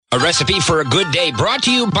A recipe for a good day brought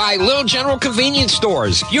to you by Little General Convenience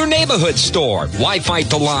Stores, your neighborhood store. Why fight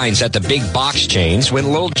the lines at the big box chains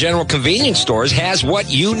when Little General Convenience Stores has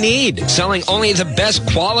what you need? Selling only the best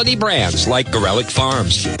quality brands like Gorelick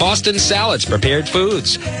Farms, Boston Salads, Prepared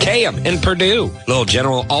Foods, Kayam, and Purdue. Little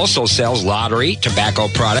General also sells lottery, tobacco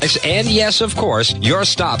products, and yes, of course, your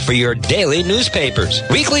stop for your daily newspapers.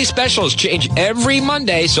 Weekly specials change every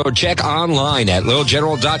Monday, so check online at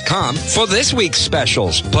littlegeneral.com for this week's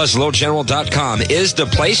specials. Plus, littlegeneral.com is the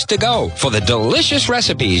place to go for the delicious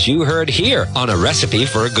recipes you heard here on A Recipe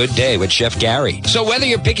for a Good Day with Chef Gary. So whether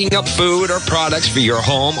you're picking up food or products for your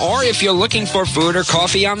home, or if you're looking for food or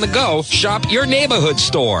coffee on the go, shop your neighborhood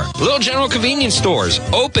store. Little General Convenience Stores,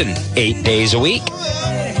 open 8 days a week.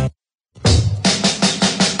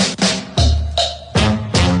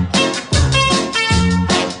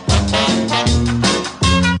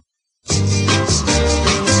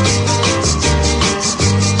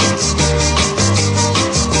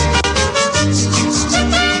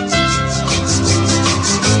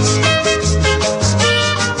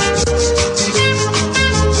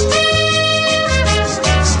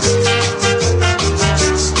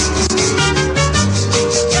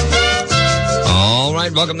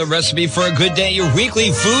 Welcome to Recipe for a Good Day, your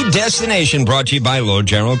weekly food destination, brought to you by Little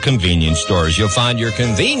General Convenience Stores. You'll find your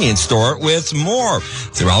convenience store with more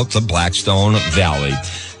throughout the Blackstone Valley.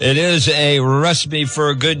 It is a recipe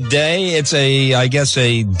for a good day. It's I guess,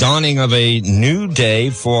 a dawning of a new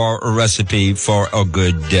day for a recipe for a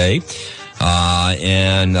good day.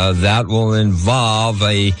 And that will involve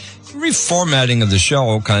a reformatting of the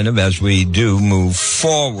show, kind of, as we do move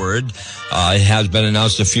forward. It has been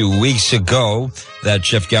announced a few weeks ago that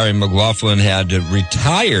Chef Gary McLaughlin had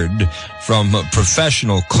retired from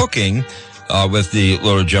professional cooking with the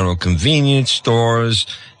Little General Convenience Stores,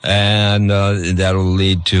 and that'll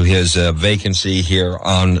lead to his vacancy here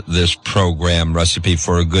on this program, Recipe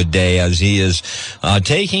for a Good Day, as he is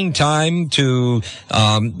taking time to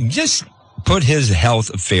just put his health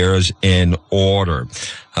affairs in order.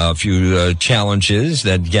 A few challenges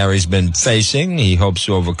that Gary's been facing. He hopes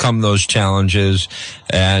to overcome those challenges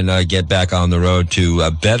and get back on the road to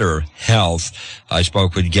better health. I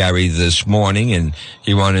spoke with Gary this morning, and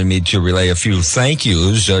he wanted me to relay a few thank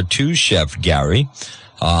yous to Chef Gary.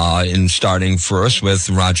 In starting first with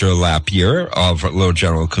Roger Lapierre of Little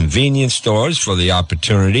General Convenience Stores for the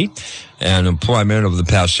opportunity and employment over the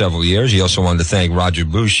past several years. He also wanted to thank Roger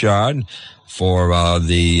Bouchard for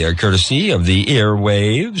the courtesy of the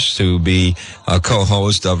airwaves to be a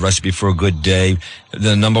co-host of Recipe for a Good Day.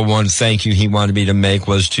 The number one thank you he wanted me to make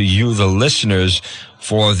was to you, the listeners,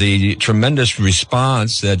 for the tremendous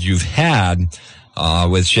response that you've had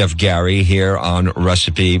with Chef Gary here on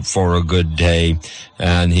Recipe for a Good Day.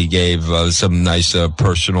 And he gave some nice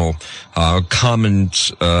personal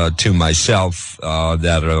comments to myself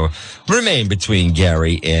that remain between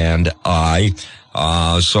Gary and I.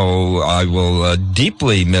 So I will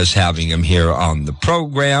deeply miss having him here on the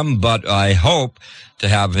program, but I hope to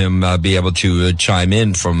have him be able to chime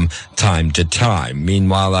in from time to time.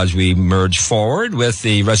 Meanwhile, as we merge forward with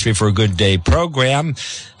the Recipe for a Good Day program,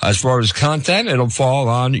 as far as content, it'll fall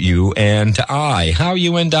on you and I. How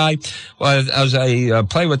you and I? Well, as I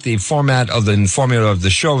play with the format of the formula of the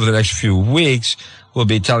show over the next few weeks, we'll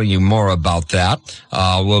be telling you more about that.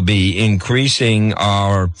 We'll be increasing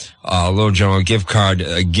our Little General gift card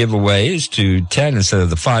giveaways to 10 instead of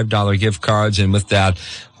the $5 gift cards. And with that,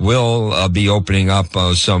 we'll be opening up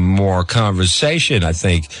some more conversation, I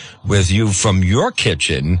think, with you from your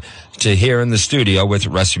kitchen to here in the studio with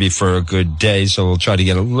Recipe for a Good Day. So we'll try to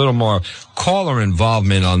get a little more caller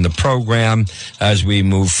involvement on the program as we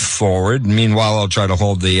move forward. Meanwhile, I'll try to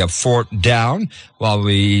hold the fort down while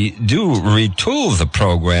we do retool the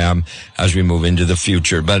program as we move into the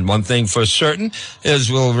future. But one thing for certain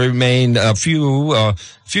is we'll remain a few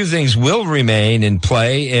things will remain in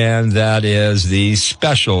play, and that is the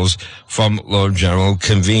specials from Little General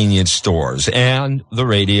Convenience Stores and the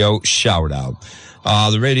radio shout-out.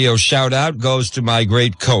 The radio shout-out goes to my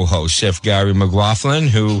great co-host, Chef Gary McLaughlin,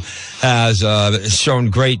 who has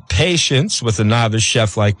shown great patience with a novice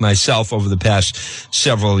chef like myself over the past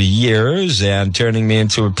several years and turning me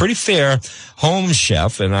into a pretty fair home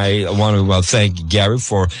chef. And I want to thank Gary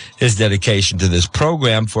for his dedication to this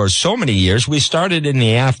program for so many years. We started in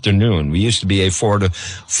the afternoon. We used to be a 4 to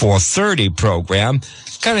 4:30 program.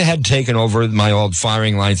 Kind of had taken over my old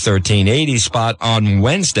Firing Line 1380 spot on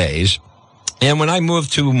Wednesdays. And when I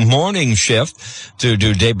moved to morning shift to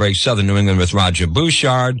do Daybreak Southern New England with Roger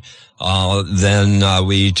Bouchard, Then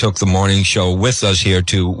we took the morning show with us here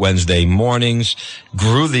to Wednesday mornings,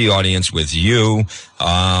 grew the audience with you.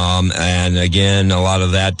 And again, a lot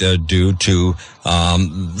of that due to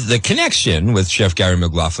the connection with Chef Gary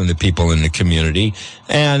McLaughlin, the people in the community,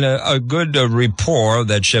 and a good rapport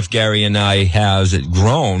that Chef Gary and I has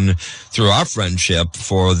grown through our friendship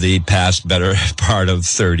for the past better part of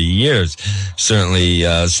 30 years.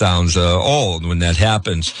 Certainly sounds old when that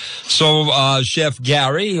happens. So, Chef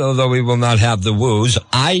Gary, although we will not have the woos,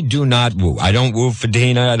 I do not woo. I don't woo for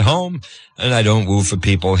Dina at home, and I don't woo for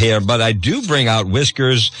people here, but I do bring out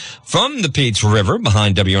Whiskers from the Pete's River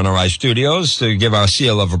behind WNRI Studios to give our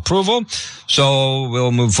seal of approval. So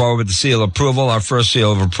we'll move forward with the seal of approval. Our first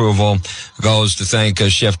seal of approval goes to thank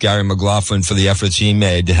Chef Gary McLaughlin for the efforts he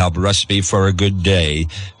made to help Recipe for a Good Day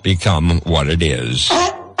become what it is.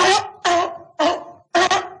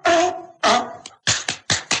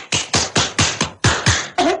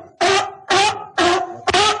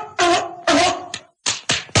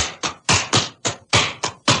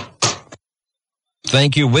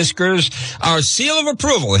 Thank you, Whiskers. Our seal of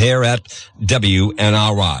approval here at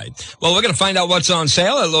WNRI. Well, we're going to find out what's on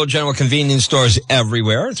sale at Low General Convenience stores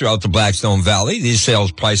everywhere throughout the Blackstone Valley. These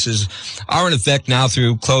sales prices are in effect now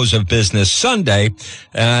through close of business Sunday,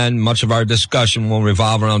 and much of our discussion will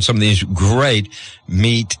revolve around some of these great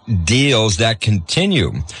meat deals that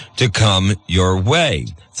continue to come your way.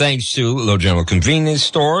 Thanks to Low General Convenience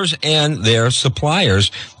stores and their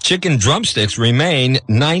suppliers, chicken drumsticks remain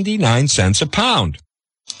 99 cents a pound.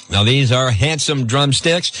 Now, these are handsome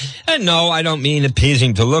drumsticks, and no, I don't mean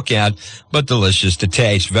appeasing to look at, but delicious to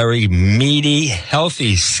taste. Very meaty,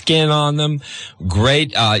 healthy skin on them.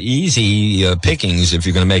 Great, easy pickings if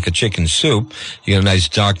you're going to make a chicken soup. You get a nice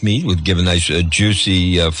dark meat, would give a nice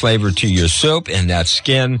juicy flavor to your soup and that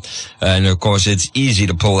skin. And, of course, it's easy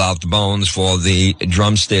to pull out the bones for the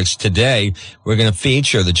drumsticks today. We're going to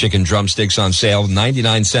feature the chicken drumsticks on sale,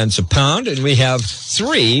 99 cents a pound, and we have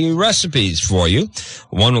 3 recipes for you.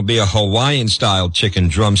 One will be a Hawaiian-style chicken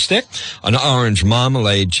drumstick, an orange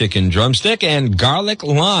marmalade chicken drumstick, and garlic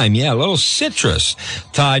lime. Yeah, a little citrus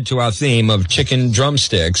tied to our theme of chicken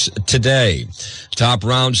drumsticks today. Top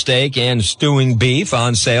round steak and stewing beef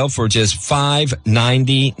on sale for just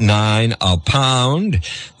 $5.99 a pound.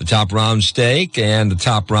 The top round steak and the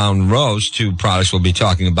top round roast, 2 products we'll be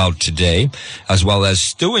talking about today, as well as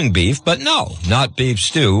stewing beef, but no, not beef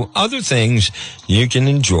stew. Other things you can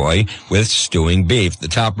enjoy with stewing beef. The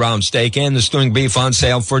top round steak and the stewing beef on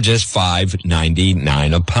sale for just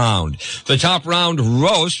 $5.99 a pound. The top round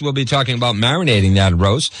roast, we'll be talking about marinating that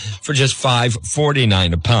roast for just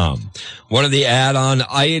 $5.49 a pound. One of the add-on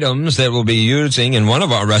items that we'll be using in one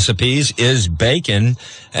of our recipes is bacon,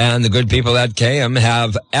 and the good people at KM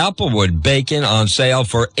have Applewood bacon on sale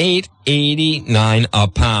for $8.89 a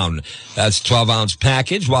pound. That's 12-ounce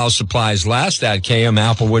package while supplies last at KM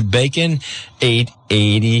Applewood bacon,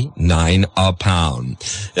 $8.89 a pound.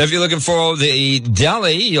 If you're looking for the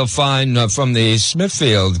deli, you'll find from the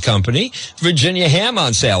Smithfield Company, Virginia ham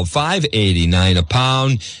on sale, $5.89 a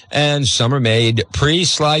pound, and summer-made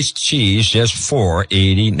pre-sliced cheese, just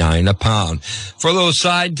 $4.89 a pound. For a little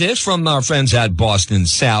side dish from our friends at Boston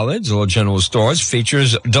Salads, Little General Stores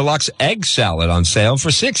features deluxe egg salad on sale for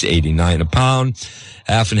 $6.89 a pound.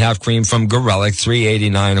 Half and half cream from Gorelick,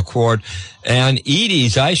 $3.89 a quart. And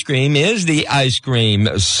Edie's Ice Cream is the ice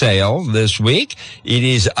cream sale this week.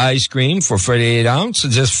 Edie's Ice Cream for 48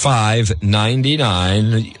 ounces, just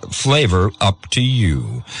 $5.99. Flavor up to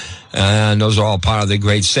you. And those are all part of the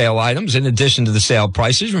great sale items. In addition to the sale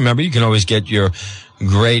prices, remember, you can always get your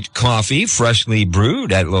great coffee, freshly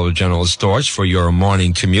brewed at Little General Stores for your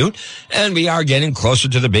morning commute. And we are getting closer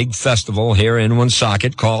to the big festival here in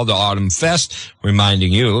Woonsocket called Autumn Fest,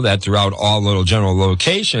 reminding you that throughout all Little General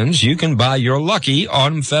locations, you can buy your lucky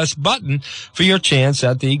Autumn Fest button for your chance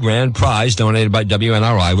at the grand prize donated by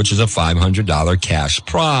WNRI, which is a $500 cash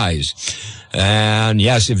prize. And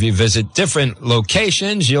yes, if you visit different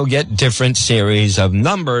locations, you'll get different series of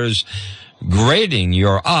numbers, grading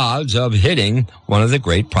your odds of hitting one of the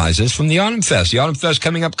great prizes from the Autumn Fest. The Autumn Fest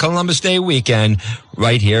coming up Columbus Day weekend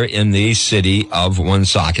right here in the city of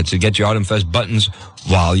Woonsocket. So get your Autumn Fest buttons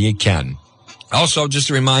while you can. Also, just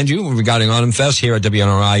to remind you, regarding Autumn Fest here at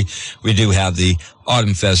WNRI, we do have the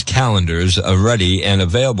Autumn Fest calendars ready and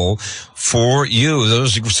available for you.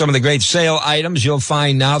 Those are some of the great sale items you'll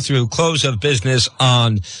find now through close of business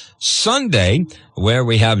on Sunday, where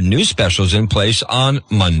we have new specials in place on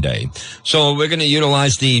Monday. So we're going to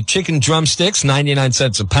utilize the chicken drumsticks, 99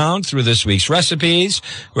 cents a pound, through this week's recipes.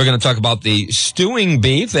 We're going to talk about the stewing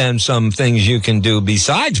beef and some things you can do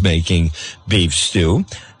besides making beef stew.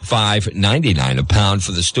 $5.99 a pound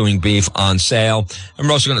for the stewing beef on sale. And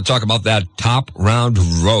we're also going to talk about that top round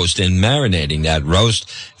roast and marinating that roast.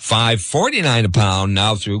 $5.49 a pound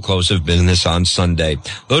now through close of business on Sunday.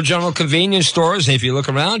 Little General convenience stores. If you look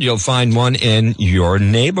around, you'll find one in your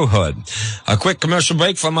neighborhood. A quick commercial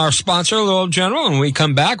break from our sponsor, Little General. And when we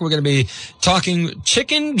come back, we're going to be talking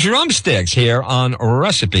chicken drumsticks here on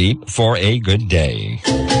Recipe for a Good Day.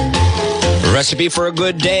 Recipe for a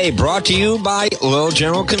Good Day brought to you by Little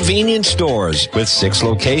General Convenience Stores with 6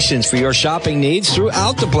 locations for your shopping needs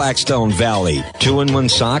throughout the Blackstone Valley. 2 in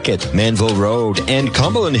Woonsocket, Manville Road, and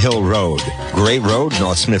Cumberland Hill Road. Great Road,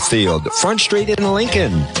 North Smithfield, Front Street in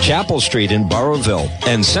Lincoln, Chapel Street in Burrowville,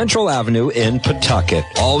 and Central Avenue in Pawtucket.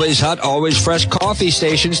 Always hot, always fresh coffee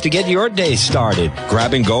stations to get your day started.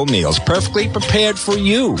 Grab-and-go meals perfectly prepared for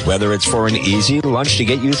you, whether it's for an easy lunch to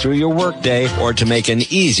get you through your workday or to make an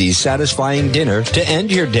easy, satisfying dinner to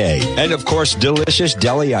end your day. And of course, delicious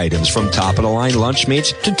deli items from top-of-the-line lunch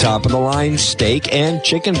meats to top-of-the-line steak and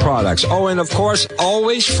chicken products. Oh, and of course,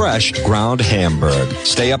 always fresh ground hamburg.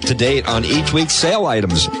 Stay up to date on each week's sale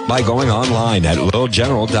items by going online at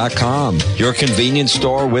littlegeneral.com. Your convenience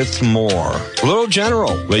store with more. Little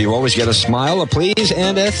General, where you always get a smile, a please,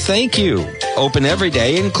 and a thank you. Open every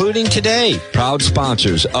day, including today. Proud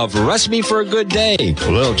sponsors of Recipe for a Good Day,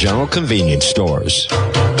 Little General Convenience Stores.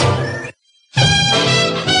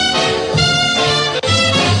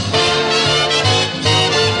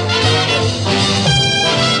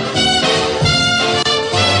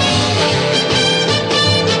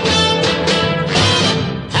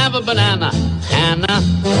 Banana, Hannah.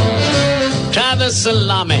 Try the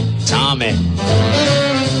salami, Tommy.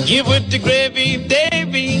 Give with the gravy,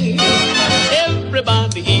 Davy.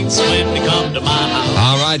 Everybody eats when they come to my house.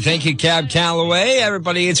 All right, thank you, Cab Calloway.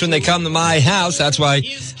 Everybody eats when they come to my house. That's why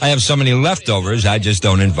I have so many leftovers. I just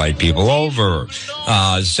don't invite people over.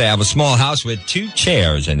 Say I have a small house with 2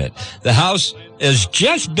 chairs in it. The house is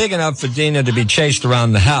just big enough for Dina to be chased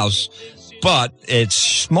around the house, but it's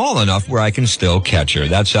small enough where I can still catch her.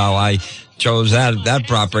 That's how I chose that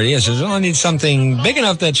property. I says, I need something big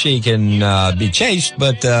enough that she can be chased,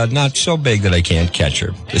 but not so big that I can't catch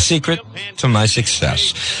her. The secret to my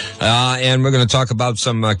success. And we're going to talk about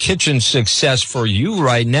some kitchen success for you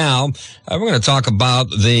right now. We're going to talk about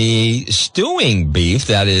the stewing beef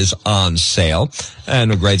that is on sale.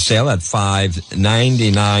 And a great sale at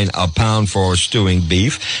 $5.99 a pound for stewing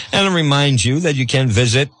beef. And I remind you that you can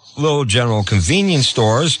visit Little General Convenience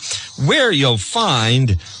Stores, where you'll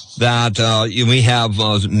find that we have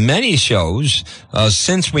many shows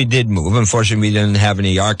since we did move. Unfortunately, we didn't have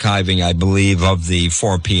any archiving, I believe, of the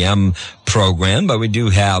 4 p.m. program, but we do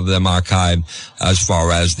have them archived as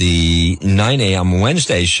far as the 9 a.m.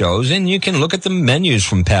 Wednesday shows, and you can look at the menus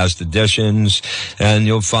from past editions, and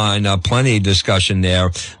you'll find plenty of discussion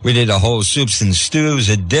there. We did a whole soups and stews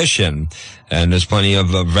edition, and there's plenty of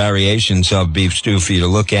variations of beef stew for you to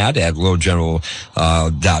look at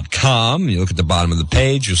littlegeneral.com. You look at the bottom of the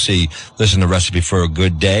page, you'll see, listen to Recipe for a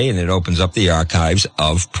Good Day, and it opens up the archives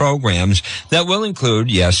of programs that will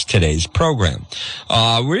include, yes, today's program.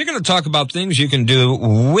 We're going to talk about things you can do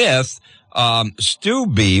with stew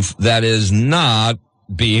beef that is not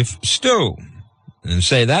beef stew. And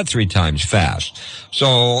say that 3 times fast.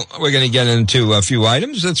 So we're going to get into a few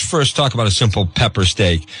items. Let's first talk about a simple pepper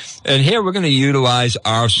steak. And here we're going to utilize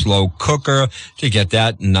our slow cooker to get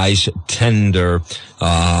that nice tender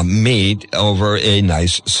meat over a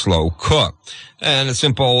nice slow cook. And a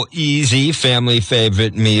simple, easy, family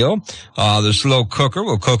favorite meal. The slow cooker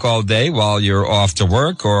will cook all day while you're off to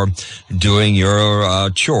work or doing your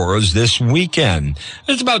chores this weekend.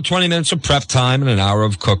 It's about 20 minutes of prep time and an hour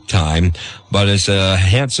of cook time, but it's a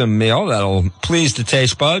handsome meal that'll please the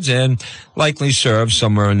taste buds and likely serve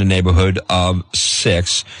somewhere in the neighborhood of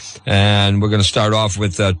 6. And we're going to start off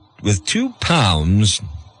with 2 pounds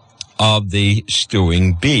of the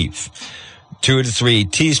stewing beef. 2 to 3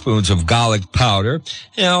 teaspoons of garlic powder.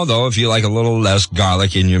 Although if you like a little less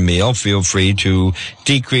garlic in your meal, feel free to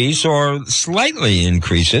decrease or slightly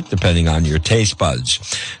increase it depending on your taste buds.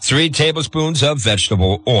 3 tablespoons of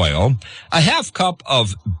vegetable oil, a half cup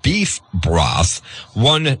of beef broth,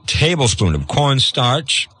 1 tablespoon of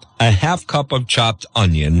cornstarch, a half cup of chopped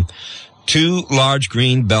onion, 2 large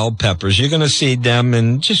green bell peppers. You're going to seed them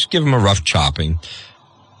and just give them a rough chopping.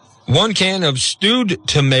 1 can of stewed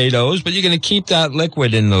tomatoes, but you're going to keep that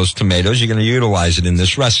liquid in those tomatoes. You're going to utilize it in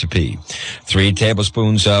this recipe. 3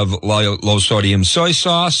 tablespoons of low-sodium soy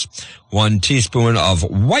sauce, 1 teaspoon of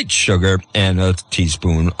white sugar, and a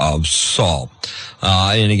teaspoon of salt.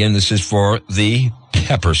 And again, this is for the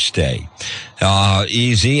pepper steak.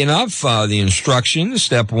 Easy enough. The instructions.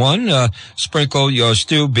 Step 1, sprinkle your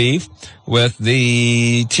stew beef with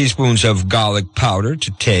the teaspoons of garlic powder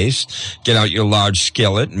to taste. Get out your large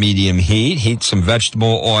skillet, medium heat. Heat some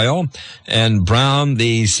vegetable oil and brown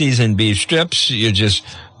the seasoned beef strips. You're just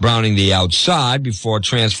browning the outside before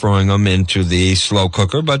transferring them into the slow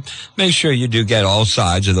cooker, but make sure you do get all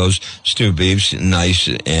sides of those stew beefs nice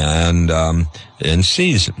and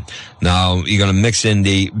seasoned. Now, you're going to mix in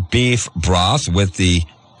the beef broth with the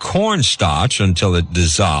cornstarch until it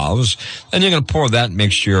dissolves, and you're going to pour that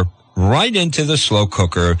mixture right into the slow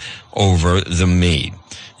cooker over the meat.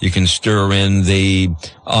 You can stir in the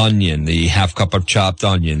onion, the half cup of chopped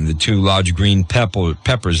onion, the 2 large green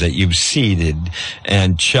peppers that you've seeded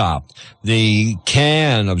and chopped, the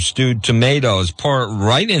can of stewed tomatoes. Pour it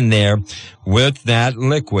right in there with that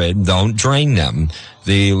liquid. Don't drain them.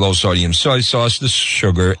 The low-sodium soy sauce, the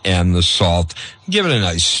sugar, and the salt. Give it a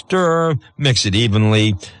nice stir, mix it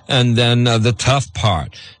evenly, and then the tough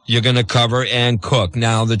part. You're going to cover and cook.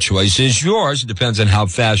 Now, the choice is yours. It depends on how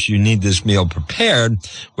fast you need this meal prepared,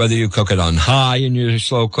 whether you cook it on high in your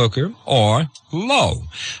slow cooker or low.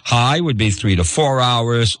 High would be 3 to 4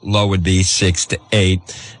 hours. Low would be 6 to 8.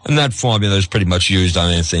 And that formula is pretty much used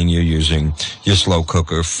on anything you're using your slow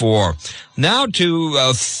cooker for. Now,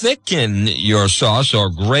 to thicken your sauce or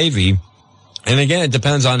gravy, and again, it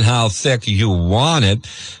depends on how thick you want it.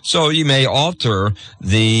 So you may alter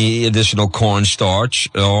the additional cornstarch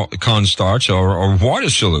or water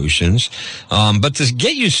solutions. But to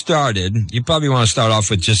get you started, you probably want to start off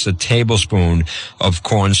with just a tablespoon of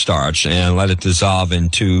cornstarch and let it dissolve in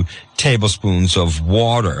 2 tablespoons of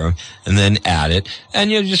water and then add it. And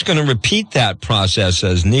you're just going to repeat that process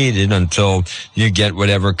as needed until you get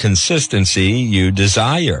whatever consistency you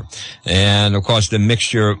desire. And of course, the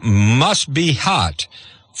mixture must be hot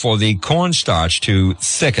for the cornstarch to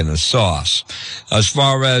thicken the sauce. As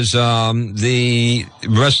far as the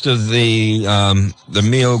rest of the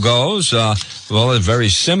meal goes, well, very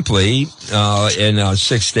simply, in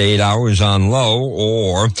 6 to 8 hours on low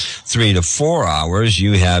or 3 to 4 hours,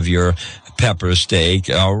 you have your pepper steak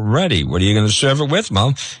ready. What are you going to serve it with?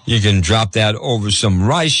 Well, you can drop that over some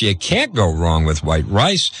rice. You can't go wrong with white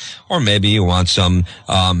rice. Or maybe you want some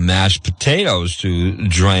mashed potatoes to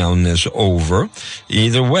drown this over.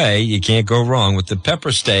 Either way, you can't go wrong with the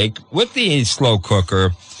pepper steak with the slow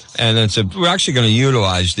cooker. And we're actually going to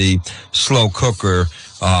utilize the slow cooker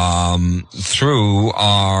through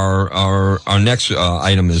our next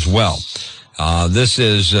item as well. This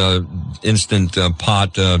is instant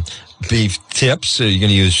pot beef tips. You're going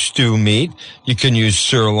to use stew meat. You can use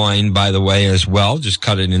sirloin, by the way, as well. Just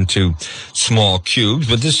cut it into small cubes.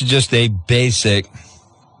 But this is just a basic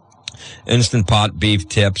instant pot beef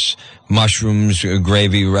tips, mushrooms,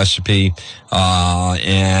 gravy recipe.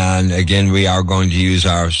 And again, we are going to use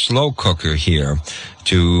our slow cooker here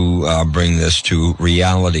to bring this to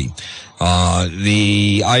reality.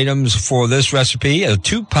 The items for this recipe are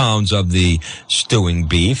 2 pounds of the stewing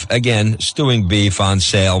beef. Again, stewing beef on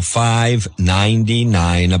sale,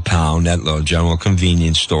 $5.99 a pound at Little General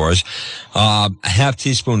convenience stores. A half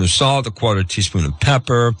teaspoon of salt, a quarter teaspoon of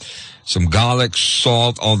pepper, some garlic,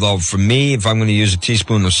 salt. Although for me, if I'm going to use a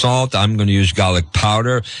teaspoon of salt, I'm going to use garlic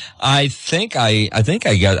powder. I think I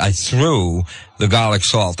threw the garlic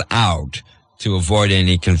salt out to avoid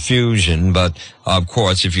any confusion. But of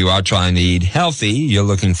course, if you are trying to eat healthy, you're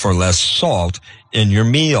looking for less salt in your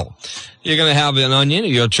meal. You're going to have an onion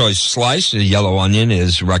of your choice sliced. A yellow onion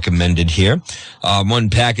is recommended here. 1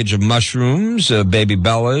 package of mushrooms, baby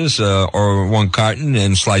bellas, or 1 carton,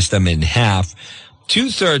 and slice them in half.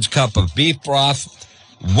 2/3 cup of beef broth,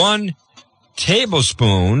 1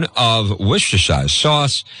 tablespoon of Worcestershire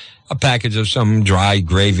sauce, a package of some dry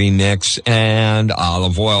gravy mix, and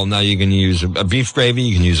olive oil. Now, you can use a beef gravy,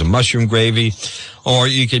 you can use a mushroom gravy, or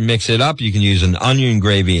you can mix it up. You can use an onion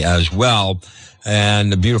gravy as well. And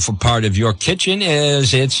the beautiful part of your kitchen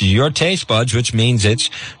is it's your taste buds, which means it's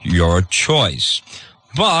your choice.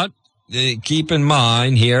 But keep in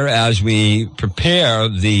mind here as we prepare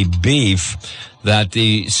the beef that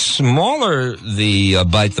the smaller the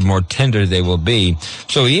bite, the more tender they will be.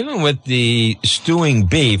 So even with the stewing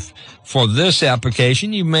beef, for this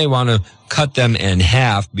application, you may want to cut them in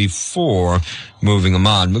half before moving them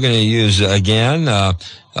on. We're going to use, again,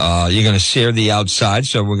 you're going to sear the outside,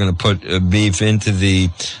 so we're going to put beef into the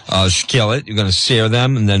skillet. You're going to sear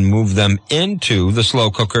them and then move them into the slow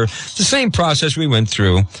cooker. The same process we went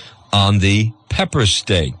through on the pepper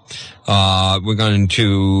steak. We're going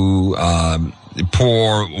to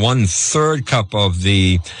pour 1/3 cup of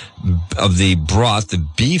the broth, the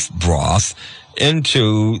beef broth,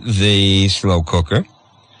 into the slow cooker.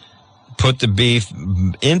 Put the beef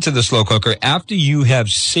into the slow cooker after you have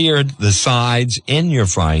seared the sides in your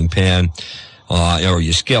frying pan or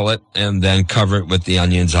your skillet, and then cover it with the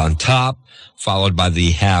onions on top, followed by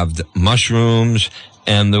the halved mushrooms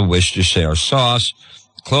and the Worcestershire sauce.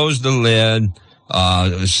 Close the lid,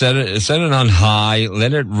 set it on high,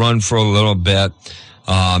 let it run for a little bit.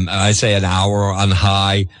 I say an hour on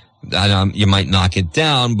high. You might knock it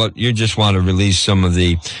down, but you just want to release some of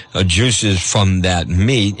the juices from that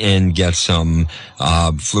meat and get some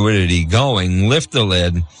fluidity going. Lift the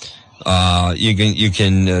lid. You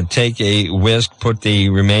can take a whisk, put the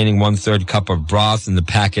remaining 1/3 cup of broth in the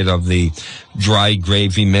packet of the dry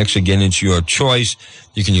gravy mix. Again, it's your choice.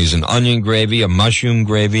 You can use an onion gravy, a mushroom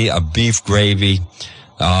gravy, a beef gravy,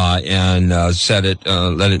 and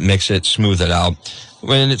let it mix it, smooth it out.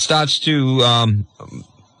 When it starts to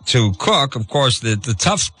cook, of course, the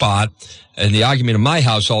tough spot and the argument in my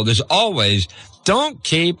household is always don't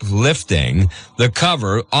keep lifting the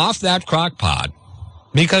cover off that crock pot,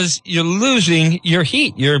 because you're losing your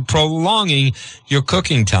heat. You're prolonging your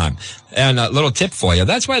cooking time. And a little tip for you,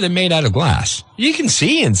 that's why they're made out of glass. You can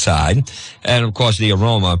see inside, and of course the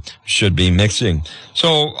aroma should be mixing.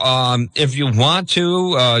 So if you want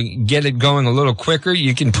to get it going a little quicker,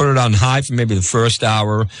 you can put it on high for maybe the first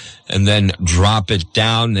hour and then drop it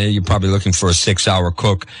down. You're probably looking for a 6-hour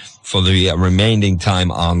cook for the remaining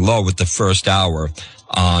time on low, with the first hour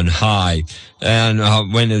on high. And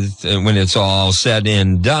when it's all said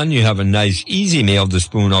and done, you have a nice easy meal to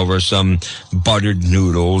spoon over some buttered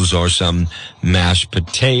noodles or some mashed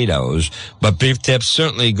potatoes. But beef tips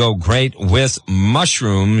certainly go great with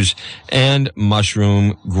mushrooms and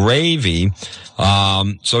mushroom gravy.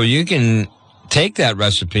 So you can take that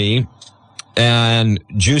recipe and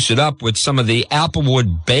juice it up with some of the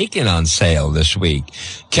Applewood bacon on sale this week.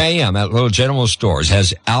 KM at Little General Stores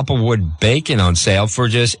has Applewood bacon on sale for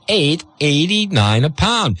just $8.89 a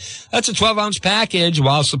pound. That's a 12-ounce package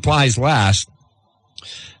while supplies last.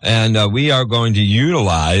 And we are going to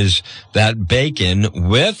utilize that bacon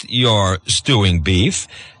with your stewing beef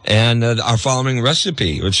and our following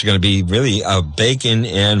recipe, which is going to be really bacon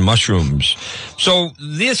and mushrooms. So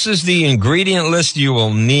this is the ingredient list you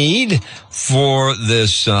will need for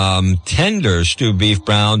this tender stewed beef,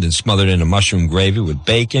 browned and smothered in a mushroom gravy with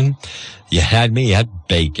bacon. You had me at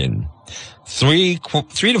bacon. 3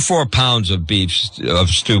 to 4 pounds of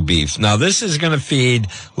stewed beef. Now, this is going to feed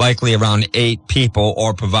likely around 8 people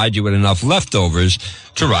or provide you with enough leftovers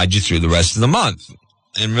to ride you through the rest of the month.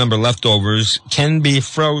 And remember, leftovers can be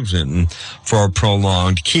frozen for a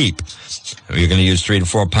prolonged keep. You're going to use 3 to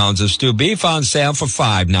 4 pounds of stewed beef on sale for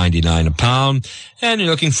 $5.99 a pound. And you're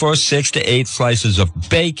looking for 6 to 8 slices of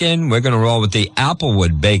bacon. We're going to roll with the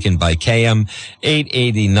Applewood bacon by KM,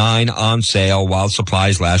 $8.89 on sale while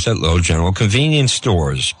supplies last at Little General Convenience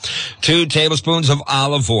Stores. 2 tablespoons of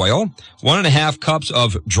olive oil, 1.5 cups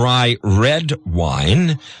of dry red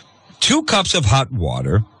wine, 2 cups of hot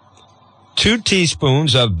water, 2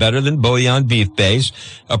 teaspoons of Better Than Bouillon beef base,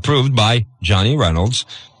 approved by Johnny Reynolds,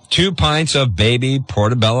 2 pints of baby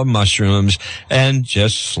portobello mushrooms, and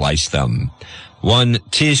just slice them. 1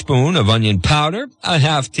 teaspoon of onion powder, a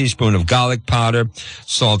half teaspoon of garlic powder,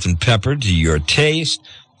 salt and pepper to your taste,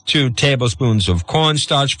 2 tablespoons of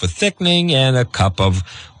cornstarch for thickening, and a cup of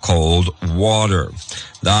cold water.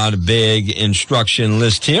 Not a big instruction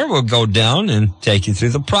list here. We'll go down and take you through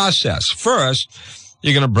the process. First,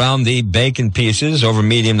 you're going to brown the bacon pieces over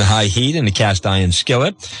medium to high heat in a cast iron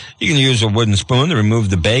skillet. You can use a wooden spoon to remove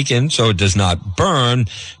the bacon so it does not burn.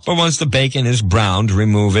 But once the bacon is browned,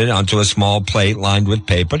 remove it onto a small plate lined with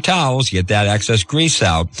paper towels. Get that excess grease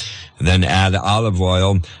out. And then add olive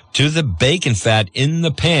oil to the bacon fat in the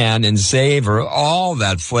pan and savor all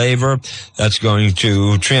that flavor that's going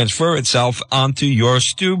to transfer itself onto your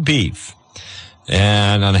stewed beef.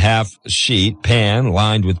 And on a half sheet pan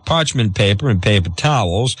lined with parchment paper and paper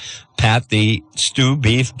towels, pat the stewed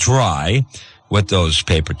beef dry with those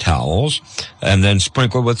paper towels, and then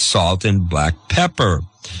sprinkle with salt and black pepper.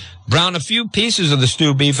 Brown a few pieces of the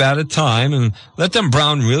stewed beef at a time and let them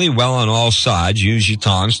brown really well on all sides. Use your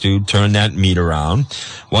tongs to turn that meat around.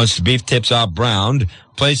 Once the beef tips are browned,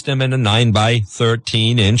 place them in a 9 by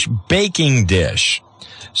 13-inch baking dish.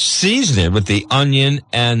 Season it with the onion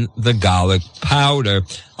and the garlic powder.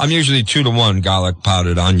 I'm usually 2 to 1 garlic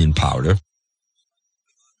powdered onion powder.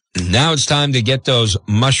 Now it's time to get those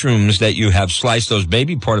mushrooms that you have sliced, those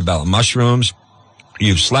baby portobello mushrooms.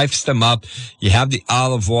 You've sliced them up. You have the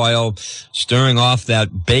olive oil stirring off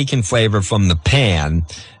that bacon flavor from the pan.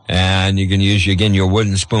 And you can use, again, your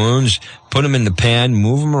wooden spoons. Put them in the pan,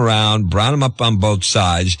 move them around, brown them up on both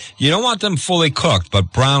sides. You don't want them fully cooked,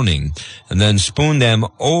 but browning. And then spoon them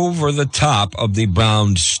over the top of the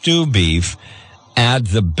browned stew beef. Add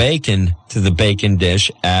the bacon to the bacon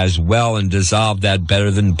dish as well and dissolve that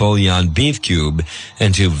better than bouillon beef cube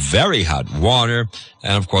into very hot water.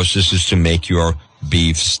 And, of course, this is to make your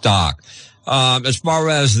beef stock. As far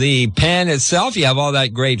as the pan itself, you have all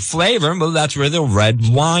that great flavor, but that's where the red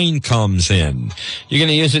wine comes in. You're going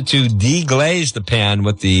to use it to deglaze the pan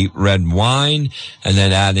with the red wine and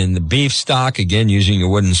then add in the beef stock, again, using your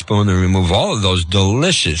wooden spoon to remove all of those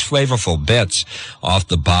delicious, flavorful bits off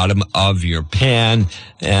the bottom of your pan.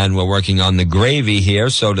 And we're working on the gravy here.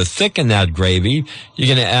 So to thicken that gravy,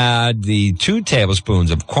 you're going to add the 2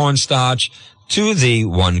 tablespoons of cornstarch to the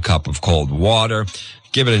 1 cup of cold water.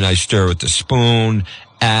 Give it a nice stir with the spoon.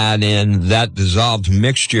 Add in that dissolved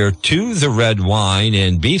mixture to the red wine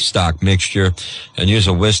and beef stock mixture and use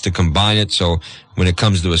a whisk to combine it so when it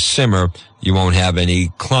comes to a simmer, you won't have any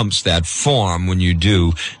clumps that form when you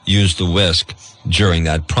do use the whisk during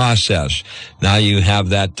that process. Now you have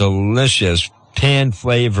that delicious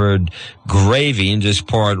pan-flavored gravy and just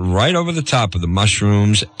pour it right over the top of the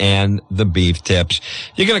mushrooms and the beef tips.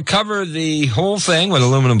 You're going to cover the whole thing with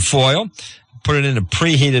aluminum foil. Put it in a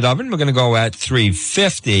preheated oven. We're going to go at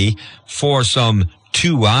 350 for some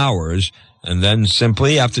 2 hours. And then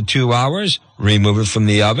simply after 2 hours, remove it from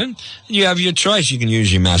the oven. You have your choice. You can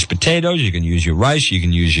use your mashed potatoes. You can use your rice. You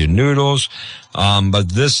can use your noodles. But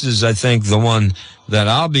this is, I think, the one that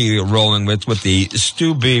I'll be rolling with the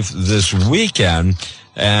stew beef this weekend.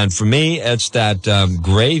 And for me, it's that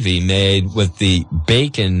gravy made with the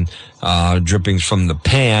bacon drippings from the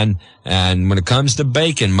pan. And when it comes to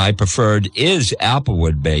bacon, my preferred is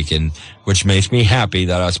Applewood bacon, which makes me happy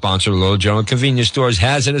that our sponsor, Little General Convenience Stores,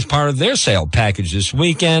 has it as part of their sale package this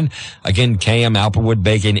weekend. Again, KM Applewood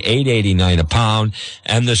bacon, $8.89 a pound.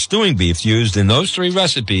 And the stewing beef used in those 3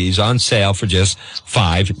 recipes on sale for just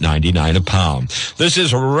 $5.99 a pound. This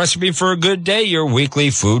is a Recipe for a Good Day, your weekly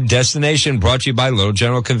food destination, brought to you by Little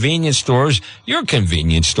General Convenience Stores, your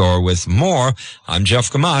convenience store with more. I'm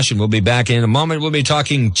Jeff Gamache, and we'll be back in a moment. We'll be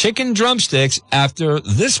talking chicken drumsticks after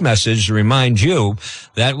this message to remind you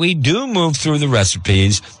that we do move through the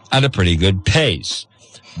recipes at a pretty good pace.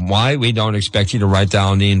 Why? We don't expect you to write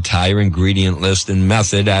down the entire ingredient list and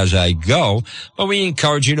method as I go, but we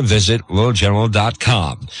encourage you to visit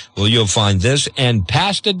littlegeneral.com, where you'll find this and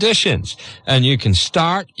past editions. And you can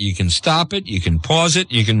start, you can stop it, you can pause it,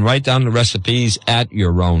 you can write down the recipes at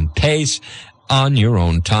your own pace, on your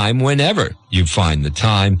own time, whenever you find the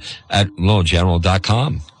time at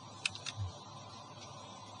littlegeneral.com.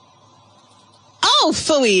 Oh,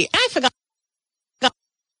 phooey. I forgot.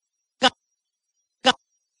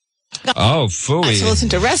 Oh, phooey. Let's listen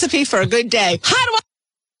to Recipe for a Good Day. How do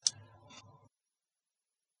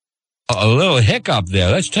A little hiccup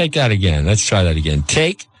there. Let's take that again. Let's try that again.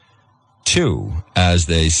 Take 2, as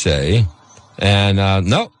they say. And,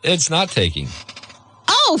 no, it's not taking.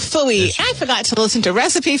 Oh, phooey. I forgot to listen to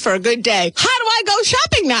Recipe for a Good Day. How do I go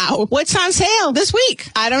shopping now? What's on sale this week?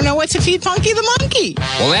 I don't know what to feed Punky the Monkey.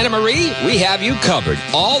 Well, Anna Marie, we have you covered.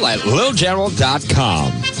 All at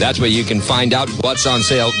littlegeneral.com. That's where you can find out what's on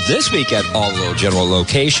sale this week at all Little General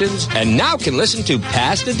locations. And now can listen to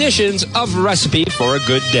past editions of Recipe for a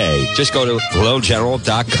Good Day. Just go to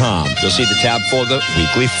littlegeneral.com. You'll see the tab for the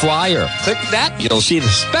weekly flyer. Click that. You'll see the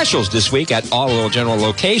specials this week at all Little General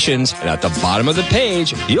locations. And at the bottom of the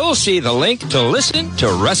page, you'll see the link to listen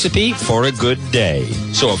to Recipe for a Good Day.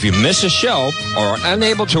 So if you miss a show or are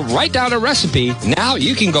unable to write down a recipe, now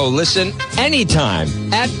you can go listen anytime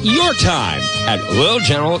at your time at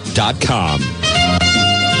littlegeneral.com.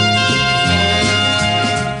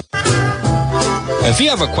 If you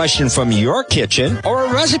have a question from your kitchen or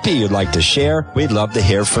a recipe you'd like to share, we'd love to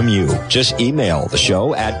hear from you. Just email the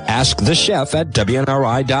show at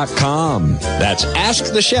askthechef@WNRI.com. That's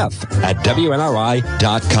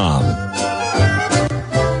askthechef@WNRI.com.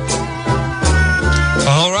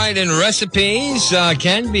 All right, and recipes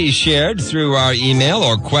can be shared through our email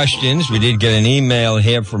or questions. We did get an email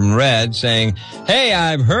here from Red saying, hey,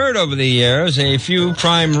 I've heard over the years a few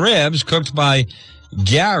prime ribs cooked by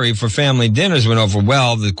Gary for family dinners went over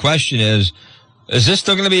well. The question is this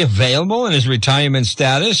still going to be available in his retirement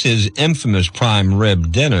status, his infamous prime rib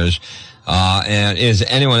dinners? And is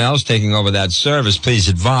anyone else taking over that service? Please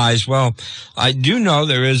advise. Well, I do know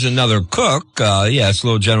there is another cook. Yes,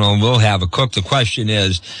 Little General will have a cook. The question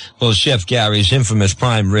is, will Chef Gary's infamous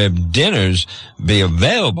prime rib dinners be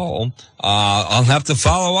available? I'll have to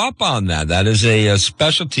follow up on that. That is a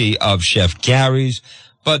specialty of Chef Gary's.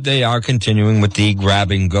 But they are continuing with the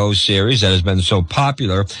Grab and Go series that has been so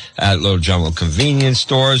popular at Little General convenience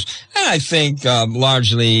stores. And I think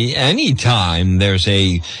largely any time there's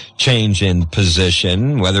a change in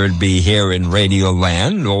position, whether it be here in Radio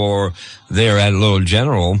Land or there at Little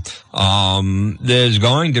General, there's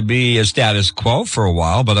going to be a status quo for a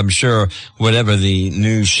while, but I'm sure whatever the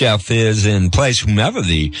new chef is in place, whomever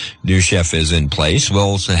the new chef is in place, will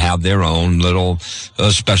also have their own little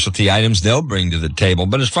specialty items they'll bring to the table.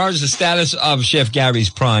 But as far as the status of Chef Gary's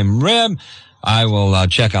prime rib, I will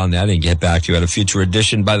check on that and get back to you at a future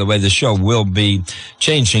edition. By the way, the show will be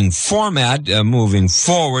changing format moving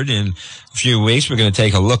forward. In a few weeks, we're going to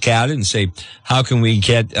take a look at it and say, how can we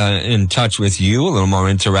get in touch with you, a little more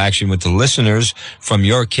interaction with the listeners from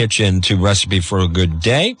your kitchen to Recipe for a Good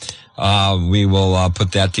Day. We will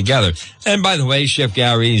put that together. And by the way, Chef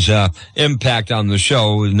Gary's impact on the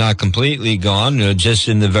show is not completely gone, just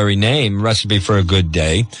in the very name, Recipe for a Good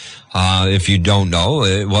Day. If you don't know,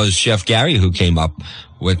 it was Chef Gary who came up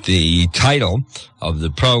with the title of the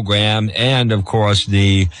program and, of course,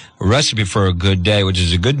 the Recipe for a Good Day, which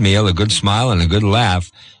is a good meal, a good smile, and a good laugh.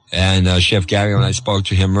 And Chef Gary, when I spoke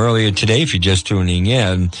to him earlier today, if you're just tuning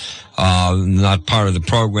in, not part of the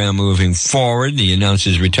program moving forward. He announced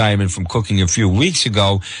his retirement from cooking a few weeks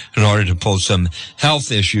ago in order to pull some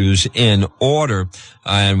health issues in order.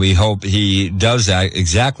 And we hope he does that,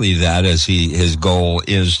 exactly that, as his goal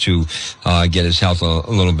is to get his health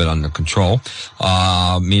a little bit under control.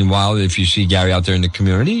 Meanwhile, if you see Gary out there in the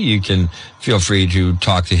community, you can feel free to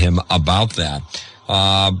talk to him about that.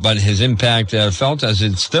 But his impact felt, as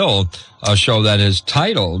it's still a show that is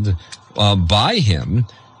titled by him,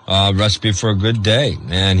 Recipe for a Good Day.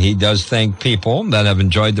 And he does thank people that have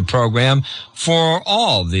enjoyed the program for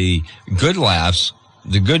all the good laughs,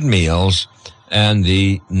 the good meals, and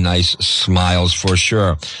the nice smiles for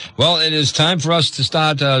sure. Well, it is time for us to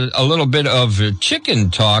start a little bit of chicken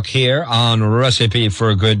talk here on Recipe for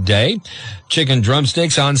a Good Day. Chicken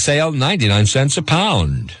drumsticks on sale, 99 cents a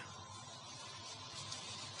pound.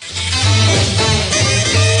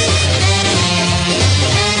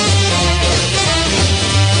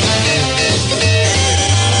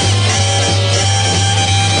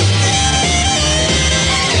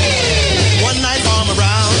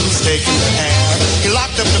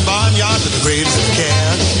 Greatest of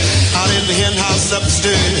care. Out in the hen house up and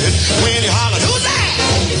stirred. When he hollered, who's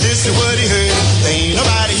that? This is what he heard. There ain't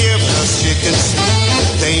nobody here but us chickens.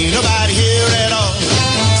 There ain't nobody here at all.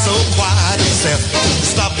 So quiet yourself.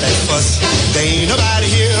 Stop that fuss. There ain't nobody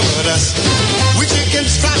here but us. We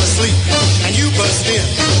chickens trying to sleep, and you bust in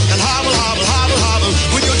and hobble, hobble, hobble, hobble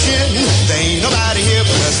with your chin. There ain't nobody here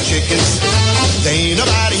but us chickens. There ain't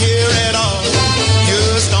nobody here at all.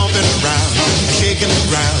 You're stomping around, shaking the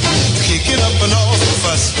ground, kicking up an awful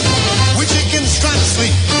fuss. We chickens trying to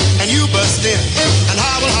sleep, and you bust in and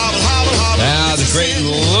hobble, hobble, hobble, hobble. Now, the great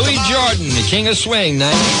Louis Jordan, the king of swing,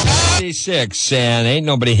 1996, and ain't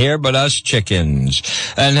nobody here but us chickens.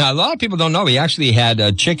 And a lot of people don't know he actually had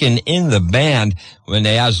a chicken in the band. When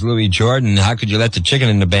they asked Louis Jordan, how could you let the chicken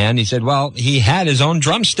in the band? He said, well, he had his own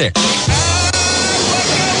drumstick.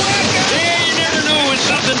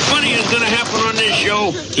 Something funny is going to happen on this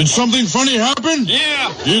show. Did something funny happen?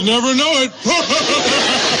 Yeah. You'd never know it.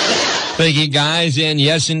 Thank you, guys. And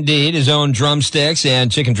yes, indeed, his own drumsticks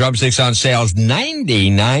and chicken drumsticks on sales,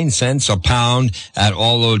 99 cents a pound at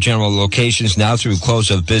all Little General locations now through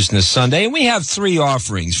close of business Sunday. And we have 3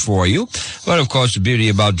 offerings for you. But, of course, the beauty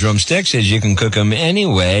about drumsticks is you can cook them any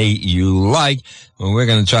way you like. Well, we're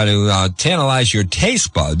going to try to tantalize your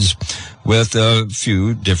taste buds with a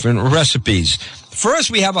few different recipes.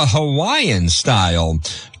 First, we have a Hawaiian-style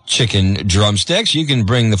chicken drumsticks. You can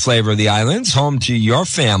bring the flavor of the islands home to your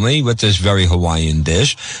family with this very Hawaiian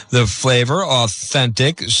dish. The flavor,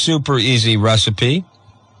 authentic, super easy recipe.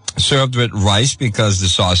 Served with rice because the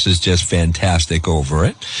sauce is just fantastic over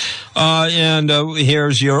it. And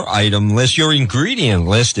here's your item list, your ingredient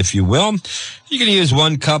list, if you will. You can use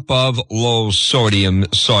 1 cup of low-sodium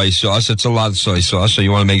soy sauce. It's a lot of soy sauce, so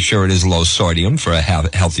you want to make sure it is low sodium for a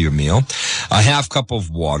healthier meal. A half cup of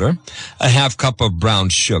water, a half cup of brown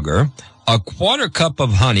sugar, a 1/4 cup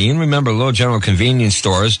of honey. And remember, Little General convenience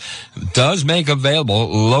stores does make available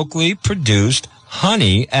locally produced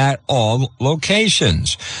honey at all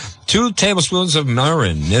locations. 2 tablespoons of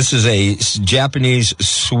mirin. This is a Japanese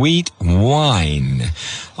sweet wine.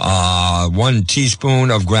 1 teaspoon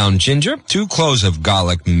of ground ginger. 2 cloves of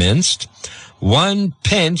garlic minced. 1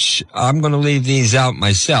 pinch, I'm going to leave these out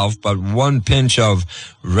myself, but 1 pinch of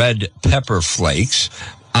red pepper flakes.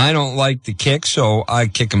 I don't like the kick, so I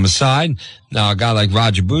kick them aside. Now, a guy like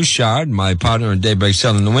Roger Bouchard, my partner in Daybreak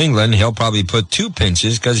Southern New England, he'll probably put 2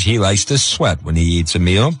 pinches because he likes to sweat when he eats a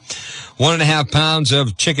meal. 1.5 pounds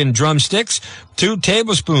of chicken drumsticks, 2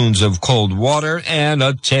 tablespoons of cold water, and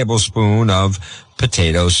a tablespoon of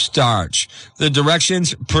potato starch. The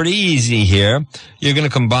directions, pretty easy here. You're going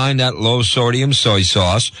to combine that low-sodium soy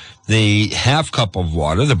sauce, the half cup of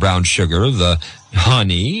water, the brown sugar, the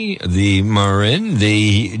honey, the mirin,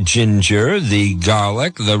 the ginger, the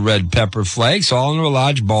garlic, the red pepper flakes, all in a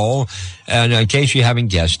large bowl. And in case you haven't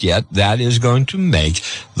guessed yet, that is going to make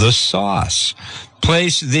the sauce.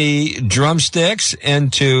 Place the drumsticks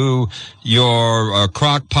into your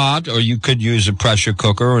crock pot, or you could use a pressure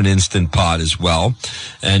cooker or an Instant Pot as well,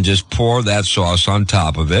 and just pour that sauce on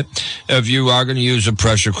top of it. If you are going to use a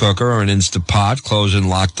pressure cooker or an Instant Pot, close and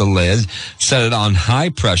lock the lid. Set it on high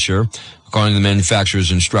pressure. According to the manufacturer's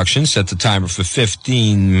instructions, set the timer for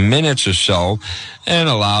 15 minutes or so, and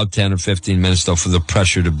allow 10 or 15 minutes, though, for the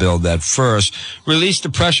pressure to build at first. Release the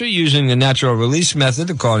pressure using the natural release method,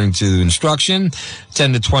 according to the instruction.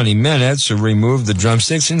 10 to 20 minutes, remove the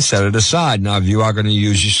drumsticks and set it aside. Now, if you are going to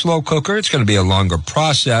use your slow cooker, it's going to be a longer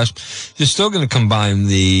process. You're still going to combine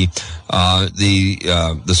the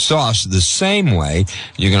sauce the same way.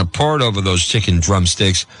 You're going to pour it over those chicken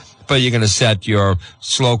drumsticks, but you're going to set your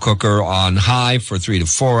slow cooker on high for 3 to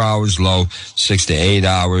 4 hours, low 6 to 8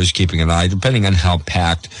 hours, keeping an eye, depending on how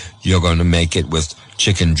packed you're going to make it with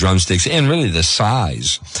chicken drumsticks and really the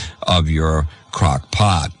size of your crock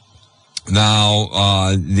pot.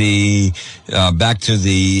 Now, back to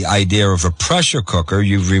the idea of a pressure cooker.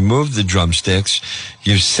 You've removed the drumsticks.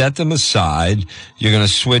 You've set them aside. You're going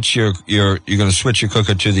to switch your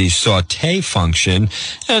cooker to the saute function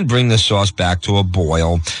and bring the sauce back to a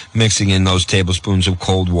boil, mixing in those tablespoons of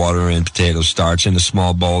cold water and potato starch in a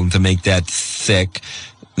small bowl to make that thick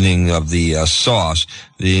of the sauce.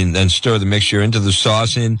 Then stir the mixture into the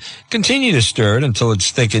sauce and continue to stir it until it's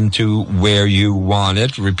thickened to where you want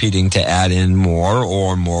it, repeating to add in more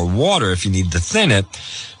water if you need to thin it.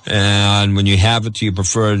 And when you have it to your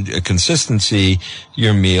preferred consistency,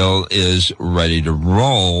 your meal is ready to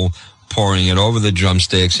roll. Pouring it over the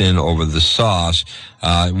drumsticks and over the sauce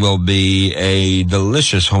will be a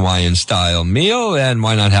delicious Hawaiian-style meal, and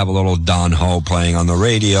why not have a little Don Ho playing on the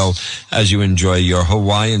radio as you enjoy your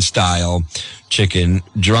Hawaiian-style chicken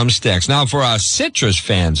drumsticks. Now, for our citrus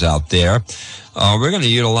fans out there, we're going to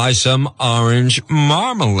utilize some orange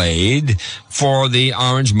marmalade for the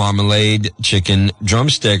orange marmalade chicken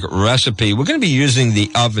drumstick recipe. We're going to be using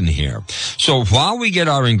the oven here. So while we get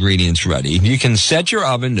our ingredients ready, you can set your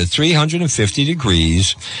oven to 350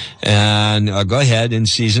 degrees and go ahead and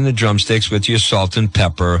season the drumsticks with your salt and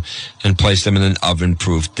pepper and place them in an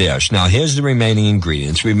oven-proof dish. Now, here's the remaining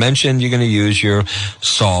ingredients. We mentioned you're going to use your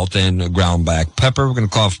salt and ground black pepper. We're going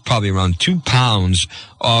to call probably around 2 pounds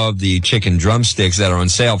of the chicken drumsticks that are on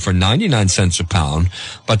sale for 99 cents a pound,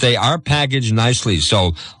 but they are packaged nicely,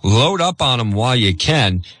 so load up on them while you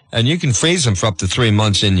can, and you can freeze them for up to 3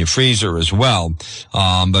 months in your freezer as well.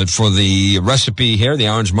 But for the recipe here, the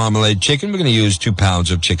orange marmalade chicken, we're going to use 2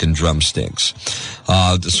 pounds of chicken drumsticks.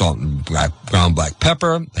 The salt and ground black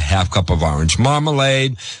pepper, a half cup of orange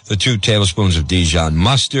marmalade, the 2 tablespoons of Dijon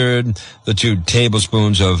mustard, the 2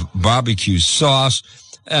 tablespoons of barbecue sauce,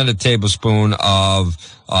 and a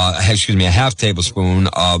half tablespoon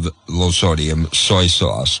of low-sodium soy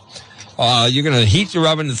sauce. You're going to heat your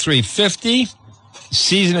oven to 350.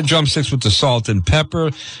 Season the drumsticks with the salt and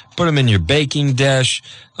pepper. Put them in your baking dish.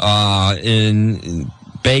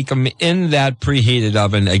 Bake them in that preheated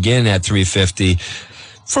oven, again at 350,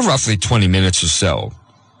 for roughly 20 minutes or so.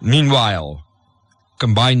 Meanwhile,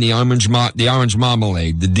 combine the orange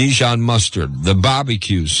marmalade, the Dijon mustard, the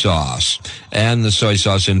barbecue sauce, and the soy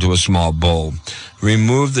sauce into a small bowl.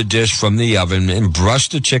 Remove the dish from the oven and brush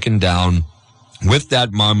the chicken down with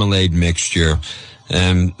that marmalade mixture.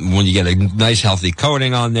 And when you get a nice healthy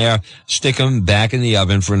coating on there, stick them back in the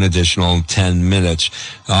oven for an additional 10 minutes.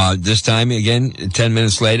 This time, again, 10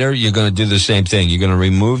 minutes later, you're going to do the same thing. You're going to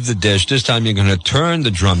remove the dish. This time, you're going to turn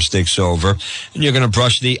the drumsticks over, and you're going to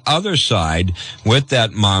brush the other side with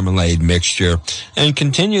that marmalade mixture. And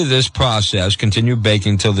continue this process. Continue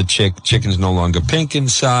baking until the chicken's no longer pink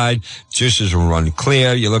inside. Juices will run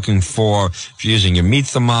clear. You're looking for, if you're using your meat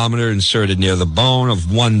thermometer, inserted near the bone of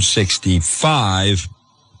 165.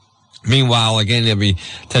 Meanwhile, again, every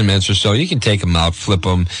 10 minutes or so, you can take them out, flip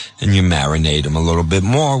them, and you marinate them a little bit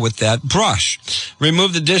more with that brush.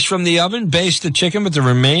 Remove the dish from the oven, baste the chicken with the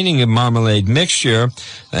remaining marmalade mixture,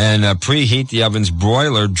 and preheat the oven's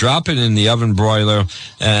broiler. Drop it in the oven broiler,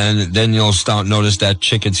 and then you'll notice that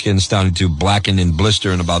chicken skin starting to blacken and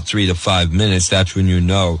blister in about 3 to 5 minutes. That's when you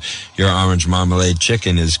know your orange marmalade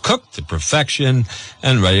chicken is cooked to perfection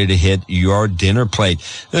and ready to hit your dinner plate.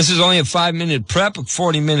 This is only a 5-minute prep, a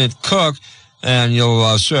 40-minute cook, and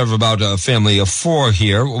you'll serve about a family of 4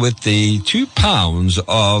 here with the 2 pounds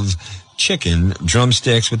of chicken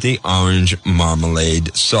drumsticks with the orange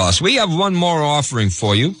marmalade sauce. We have one more offering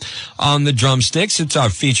for you on the drumsticks. It's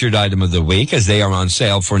our featured item of the week, as they are on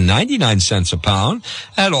sale for 99 cents a pound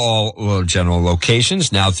at all general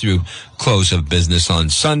locations. Now through close of business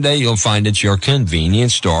on Sunday, you'll find it's your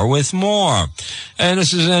convenience store with more. And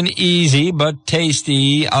this is an easy but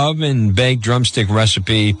tasty oven-baked drumstick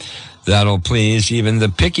recipe that'll please even the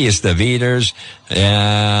pickiest of eaters,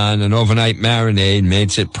 and an overnight marinade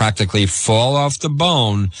makes it practically fall off the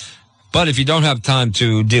bone. But if you don't have time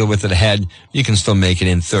to deal with it ahead, you can still make it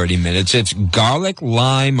in 30 minutes. It's garlic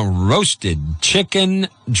lime roasted chicken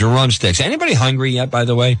drumsticks. Anybody hungry yet, by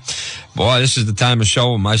the way? Boy, this is the time of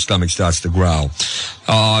show when my stomach starts to growl.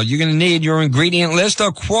 You're going to need your ingredient list: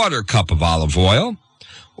 a 1/4 cup of olive oil,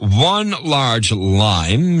 1 large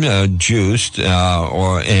lime, juiced, you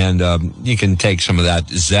can take some of that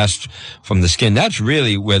zest from the skin. That's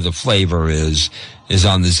really where the flavor is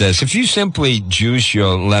on the zest. If you simply juice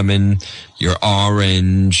your lemon, your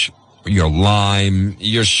orange, your lime,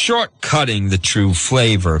 you're shortcutting the true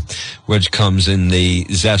flavor, which comes in the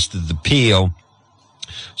zest of the peel.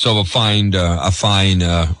 So a fine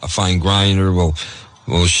grinder will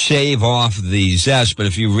shave off the zest, but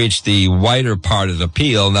if you reach the whiter part of the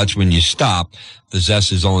peel, that's when you stop. The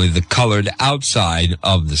zest is only the colored outside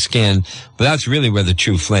of the skin, but that's really where the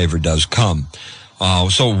true flavor does come.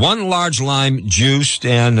 So 1 large lime juiced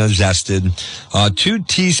and zested, 2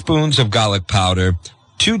 teaspoons of garlic powder,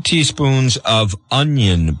 2 teaspoons of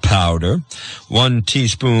onion powder, 1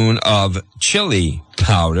 teaspoon of chili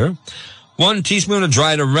powder, 1 teaspoon of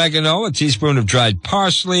dried oregano, a teaspoon of dried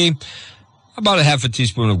parsley, about a 1/2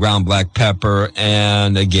 teaspoon of ground black pepper,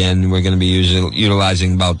 and again, we're going to be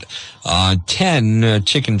utilizing about 10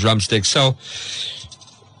 chicken drumsticks. So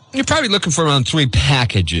you're probably looking for around 3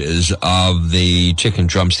 packages of the chicken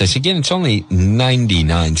drumsticks. Again, it's only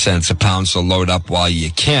 99 cents a pound, so load up while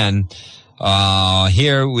you can.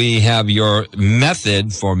 Here we have your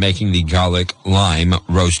method for making the garlic lime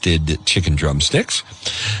roasted chicken drumsticks.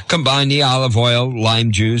 Combine the olive oil,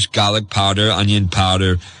 lime juice, garlic powder, onion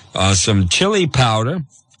powder, some chili powder,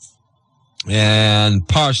 and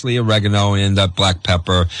parsley, oregano, and black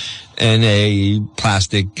pepper in a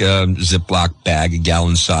plastic Ziploc bag. A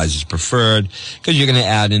gallon size is preferred, because you're going to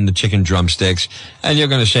add in the chicken drumsticks, and you're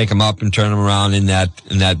going to shake them up and turn them around in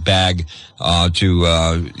that bag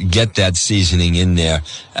to get that seasoning in there.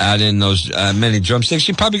 Add in those many drumsticks.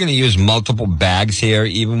 You're probably going to use multiple bags here,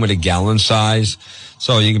 even with a gallon size.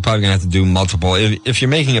 So you're probably going to have to do multiple. If you're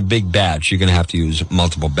making a big batch, you're going to have to use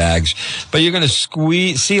multiple bags. But you're going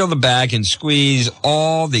to seal the bag and squeeze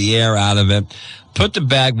all the air out of it. Put the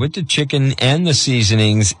bag with the chicken and the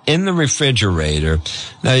seasonings in the refrigerator.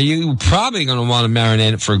 Now, you're probably going to want to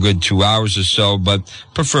marinate it for a good 2 hours or so, but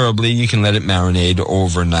preferably you can let it marinate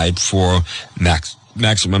overnight for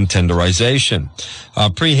maximum tenderization.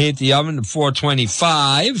 Preheat the oven to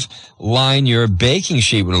 425. Line your baking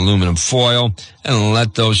sheet with aluminum foil and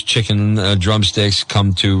let those chicken drumsticks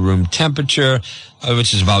come to room temperature,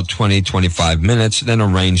 which is about 20-25 minutes. Then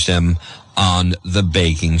arrange them on the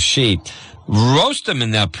baking sheet. Roast them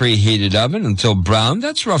in that preheated oven until brown.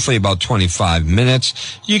 That's roughly about 25 minutes.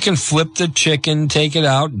 You can flip the chicken, take it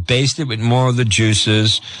out, baste it with more of the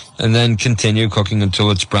juices, and then continue cooking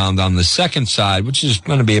until it's browned on the second side, which is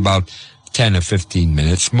going to be about 10 or 15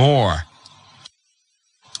 minutes more.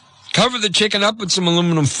 Cover the chicken up with some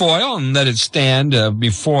aluminum foil and let it stand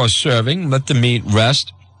before serving. Let the meat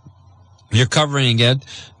rest. You're covering it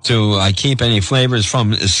to keep any flavors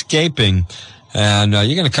from escaping. And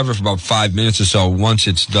you're going to cover it for about 5 minutes or so once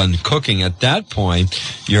it's done cooking. At that point,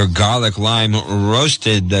 your garlic lime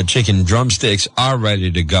roasted chicken drumsticks are ready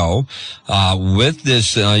to go. With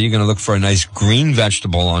this, you're going to look for a nice green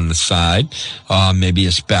vegetable on the side, maybe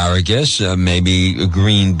asparagus, maybe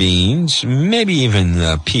green beans, maybe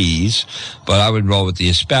even peas. But I would roll with the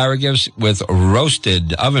asparagus with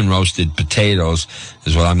oven-roasted potatoes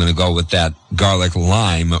is what I'm going to go with, that garlic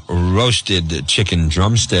lime roasted chicken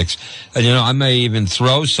drumsticks. And, I'm may even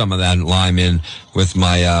throw some of that lime in with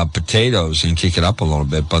my potatoes and kick it up a little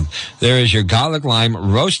bit. But there is your garlic lime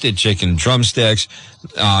roasted chicken drumsticks,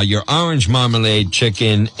 your orange marmalade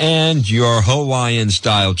chicken, and your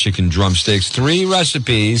Hawaiian-style chicken drumsticks. 3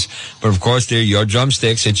 recipes, but of course they're your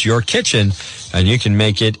drumsticks. It's your kitchen, and you can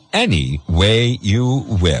make it any way you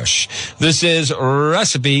wish. This is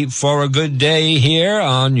Recipe for a Good Day here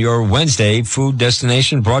on your Wednesday food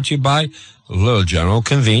destination, brought to you by Little General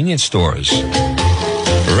Convenience Stores.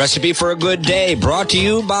 Recipe for a Good Day, brought to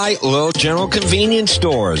you by Little General Convenience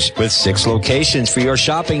Stores, with 6 locations for your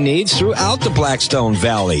shopping needs throughout the Blackstone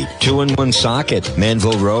Valley. 2 in Woonsocket,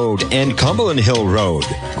 Manville Road, and Cumberland Hill Road.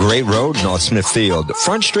 Great Road, North Smithfield,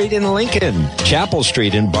 Front Street in Lincoln, Chapel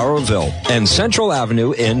Street in Burrowville, and Central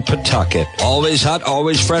Avenue in Pawtucket. Always hot,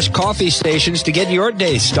 always fresh coffee stations to get your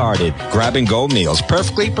day started. Grab-and-go meals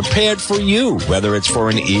perfectly prepared for you, whether it's for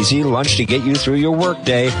an easy lunch to get you through your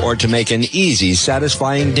workday or to make an easy,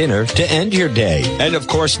 satisfying dinner to end your day. And of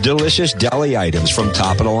course, delicious deli items from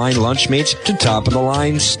top-of-the-line lunch meats to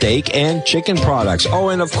top-of-the-line steak and chicken products. Oh,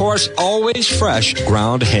 and of course, always fresh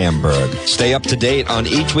ground hamburg. Stay up to date on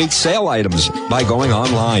each week's sale items by going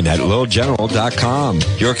online at littlegeneral.com.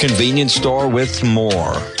 Your convenience store with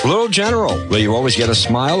more. Little General, where you always get a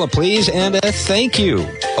smile, a please, and a thank you.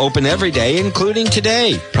 Open every day, including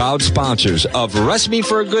today. Proud sponsors of Recipe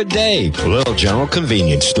for a Good Day, Little General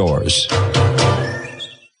Convenience Stores.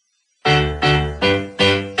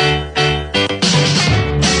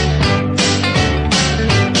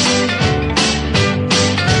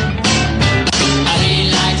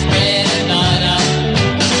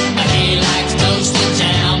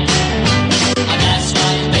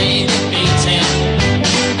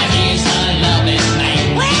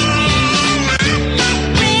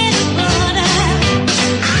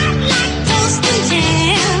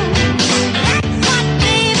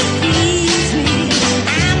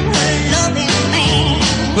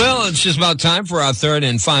 It's just about time for our third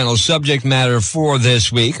and final subject matter for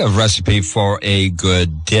this week of Recipe for a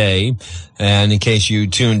Good Day. And in case you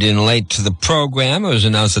tuned in late to the program, it was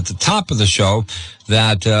announced at the top of the show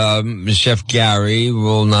that Chef Gary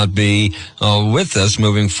will not be with us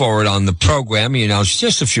moving forward on the program. He announced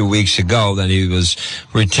just a few weeks ago that he was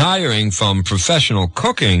retiring from professional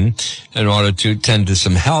cooking in order to tend to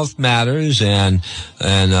some health matters, and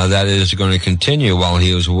that is going to continue while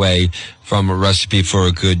he was away from A Recipe for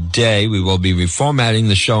a Good Day. We will be reformatting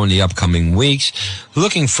the show in the upcoming weeks,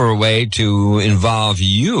 looking for a way to involve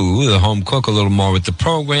you, the home cook, a little more with the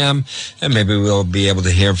program, and maybe we'll be able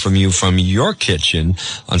to hear from you from your kitchen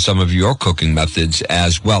on some of your cooking methods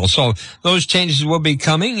as well. So those changes will be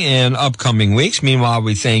coming in upcoming weeks. Meanwhile,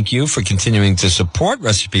 we thank you for continuing to support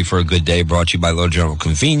Recipe for a Good Day, brought to you by Little General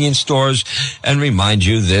Convenience Stores, and remind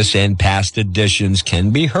you this and past editions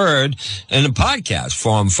can be heard in a podcast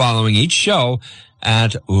form following each show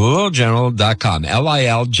at littlegeneral.com,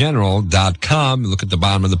 LILgeneral.com. Look at the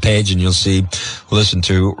bottom of the page and you'll see, listen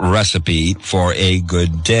to Recipe for a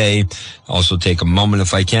Good Day. Also take a moment,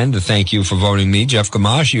 if I can, to thank you for voting me, Jeff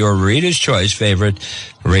Gamache, your Reader's Choice favorite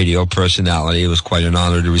radio personality. It was quite an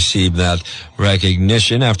honor to receive that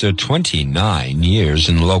recognition after 29 years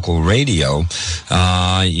in local radio.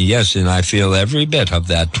 Yes, and I feel every bit of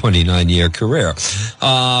that 29-year career.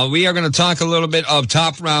 We are going to talk a little bit of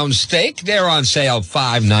Top Round Steak. They're on sale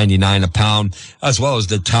 $5.99 a pound, as well as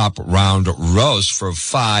the Top Round Roast for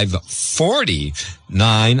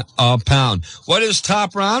 $5.49 a pound. What is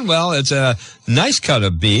Top Round? Well, it's a nice cut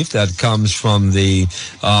of beef that comes from the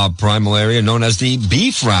primal area known as the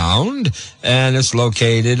beef round, and it's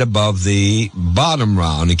located above the bottom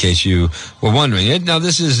round, in case you were wondering. Now,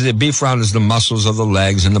 this is the beef round is the muscles of the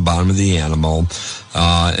legs and the bottom of the animal,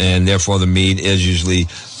 and therefore the meat is usually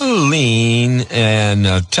lean and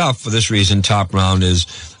tough. For this reason, Top Round is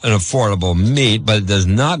an affordable meat, but it does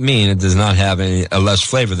not mean it does not have a less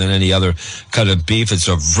flavor than any other cut of beef. It's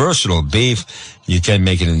a versatile beef. You can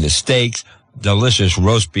make it into steaks, delicious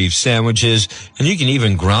roast beef sandwiches, and you can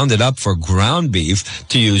even ground it up for ground beef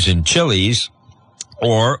to use in chilies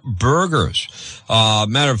or burgers.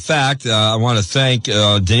 Matter of fact, I want to thank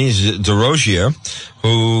Denise DeRozier,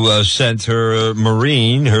 who sent her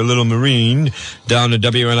little Marine, down to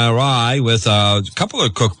WNRI with a couple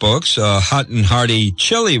of cookbooks, hot and hearty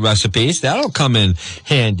chili recipes. That'll come in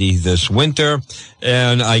handy this winter.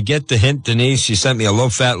 And I get the hint, Denise. She sent me a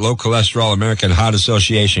low-fat, low-cholesterol American Heart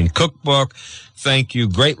Association cookbook. Thank you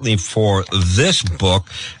greatly for this book,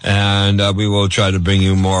 and we will try to bring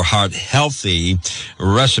you more heart-healthy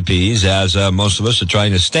recipes, as most of us are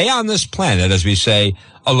trying to stay on this planet, as we say,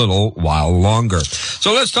 a little while longer.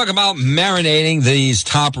 So let's talk about marinating these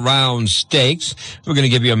top round steaks. We're going to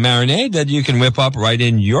give you a marinade that you can whip up right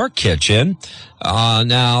in your kitchen.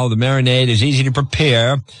 Now, the marinade is easy to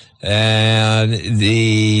prepare, and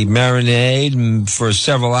the marinade for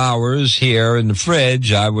several hours here in the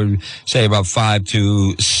fridge, I would say about 5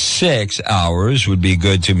 to 6 hours would be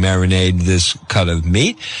good to marinate this cut of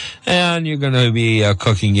meat. And you're going to be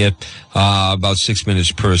cooking it about 6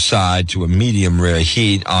 minutes per side to a medium rare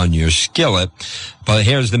heat on your skillet. But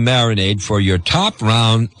here's the marinade for your top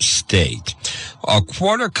round steak. A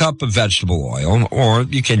quarter cup of vegetable oil, or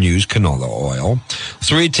you can use canola oil.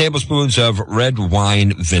 3 tablespoons of red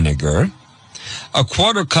wine vinegar. A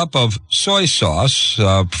quarter cup of soy sauce,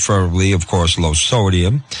 preferably, of course, low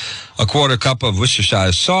sodium. A quarter cup of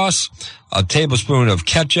Worcestershire sauce. A tablespoon of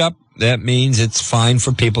ketchup. That means it's fine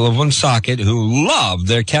for people of Woonsocket who love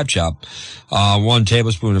their ketchup. 1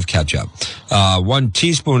 tablespoon of ketchup. 1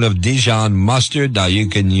 teaspoon of Dijon mustard. Now, you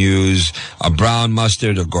can use a brown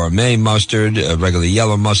mustard, a gourmet mustard, a regular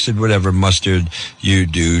yellow mustard, whatever mustard you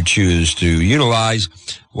do choose to utilize.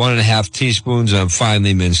 1.5 teaspoons of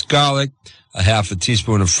finely minced garlic. 1/2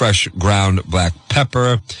 teaspoon of fresh ground black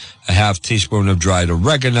pepper. 1/2 teaspoon of dried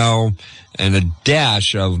oregano. And a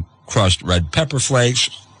dash of crushed red pepper flakes.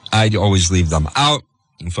 I always leave them out.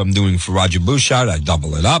 If I'm doing Faraja Bouchard, I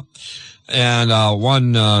double it up. And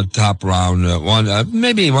 1 top round,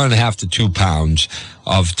 maybe 1.5 to 2 pounds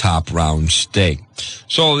of top round steak.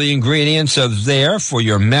 So the ingredients are there for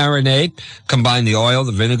your marinade. Combine the oil,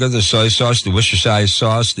 the vinegar, the soy sauce, the Worcestershire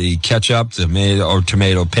sauce, the ketchup,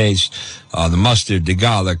 tomato paste, the mustard, the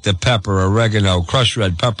garlic, the pepper, oregano, crushed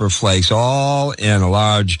red pepper flakes, all in a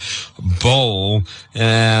large bowl,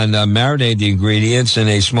 and marinate the ingredients in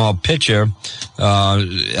a small pitcher.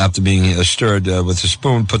 After being stirred with a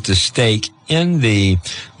spoon, put the steak in the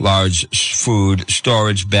large food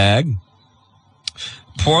storage bag.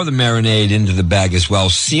 Pour the marinade into the bag as well.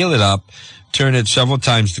 Seal it up. Turn it several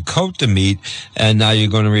times to coat the meat, and now you're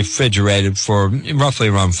going to refrigerate it for roughly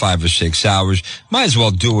around 5 or 6 hours. Might as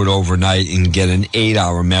well do it overnight and get an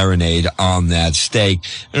 8-hour marinade on that steak.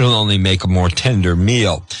 It'll only make a more tender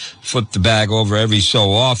meal. Flip the bag over every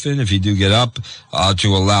so often if you do get up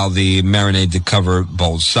to allow the marinade to cover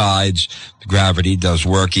both sides. Gravity does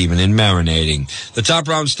work even in marinating. The top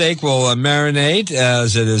round steak will marinate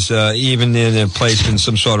as it is even placed in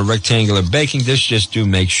some sort of rectangular baking dish. Just do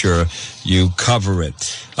make sure you cover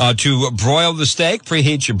it. To broil the steak,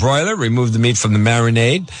 preheat your broiler, remove the meat from the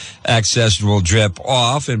marinade. Excess will drip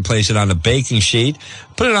off and place it on a baking sheet.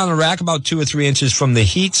 Put it on a rack about 2 or 3 inches from the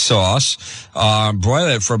heat source. Broil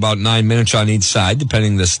it for about 9 minutes on each side,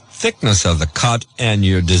 depending the thickness of the cut and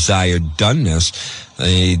your desired doneness.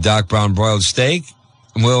 The dark brown broiled steak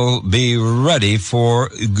will be ready for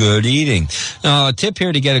good eating. Now, a tip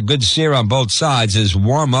here to get a good sear on both sides is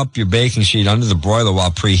warm up your baking sheet under the broiler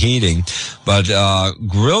while preheating, but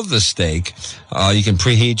grill the steak. You can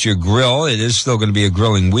preheat your grill. It is still going to be a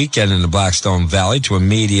grilling weekend in the Blackstone Valley to a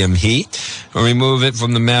medium heat. Remove it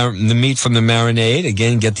from the meat from the marinade.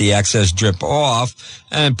 Again, get the excess drip off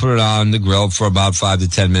and put it on the grill for about 5 to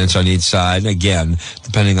 10 minutes on each side. Again,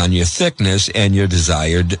 depending on your thickness and your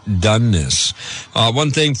desired doneness.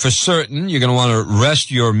 One thing for certain, you're going to want to rest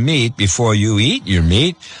your meat before you eat your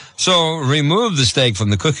meat. So remove the steak from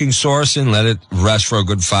the cooking source and let it rest for a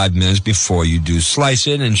good 5 minutes before you do slice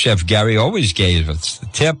it. And Chef Gary always gave us the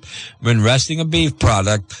tip, when resting a beef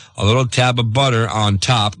product, a little tab of butter on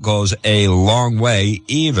top goes a long way,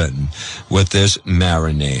 even with this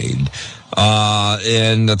marinade.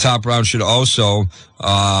 And the top round should also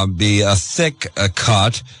be a thick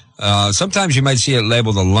cut. Sometimes you might see it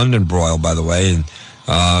labeled a London broil, by the way, and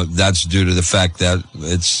that's due to the fact that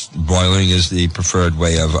broiling is the preferred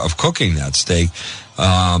way of cooking that steak.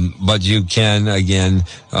 But you can, again,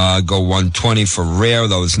 go 120 for rare,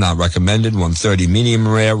 though it's not recommended, 130 medium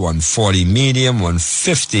rare, 140 medium,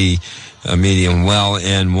 150 medium well,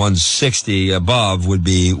 and 160 above would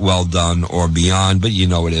be well done or beyond, but you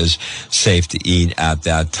know it is safe to eat at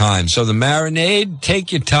that time. So the marinade,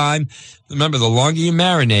 take your time. Remember, the longer you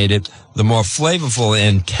marinate it, the more flavorful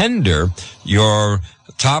and tender your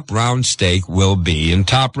top round steak will be. And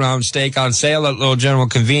top round steak on sale at Little General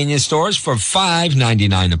Convenience Stores for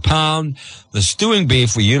 $5.99 a pound. The stewing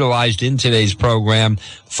beef we utilized in today's program,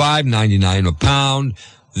 $5.99 a pound.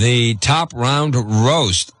 The top round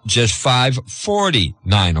roast, just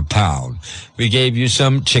 $5.49 a pound. We gave you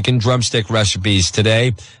some chicken drumstick recipes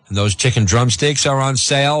today, and those chicken drumsticks are on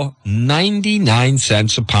sale, 99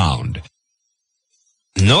 cents a pound.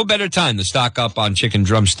 No better time to stock up on chicken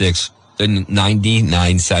drumsticks than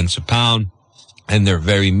 99 cents a pound. and they're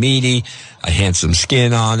very meaty, a handsome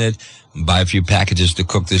skin on it. Buy a few packages to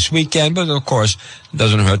cook this weekend, but of course, it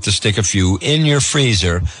doesn't hurt to stick a few in your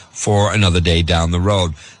freezer for another day down the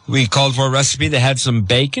road. We called for a recipe that had some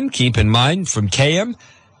bacon. Keep in mind, from KM,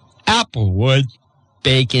 Applewood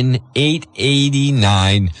bacon,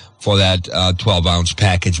 $8.89 for that 12-ounce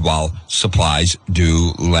package while supplies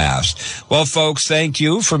do last. Well, folks, thank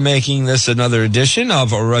you for making this another edition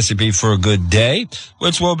of A Recipe for a Good Day,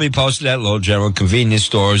 which will be posted at Little General Convenience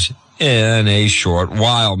Stores in a short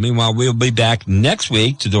while. Meanwhile, we'll be back next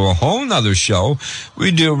week to do a whole nother show. We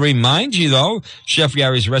do remind you, though, Chef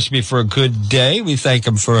Gary's Recipe for a Good Day, we thank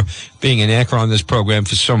him for being an anchor on this program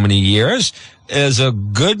for so many years, is a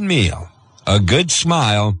good meal, a good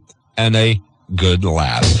smile, and a good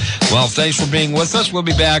laugh. Well, thanks for being with us. We'll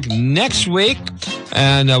be back next week,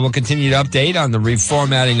 and we'll continue to update on the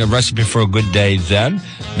reformatting of Recipe for a Good Day then.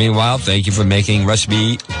 Meanwhile, thank you for making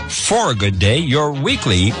Recipe for a Good Day your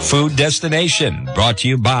weekly food destination. Brought to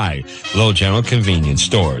you by Little General Convenience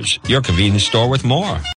Stores, your convenience store with more.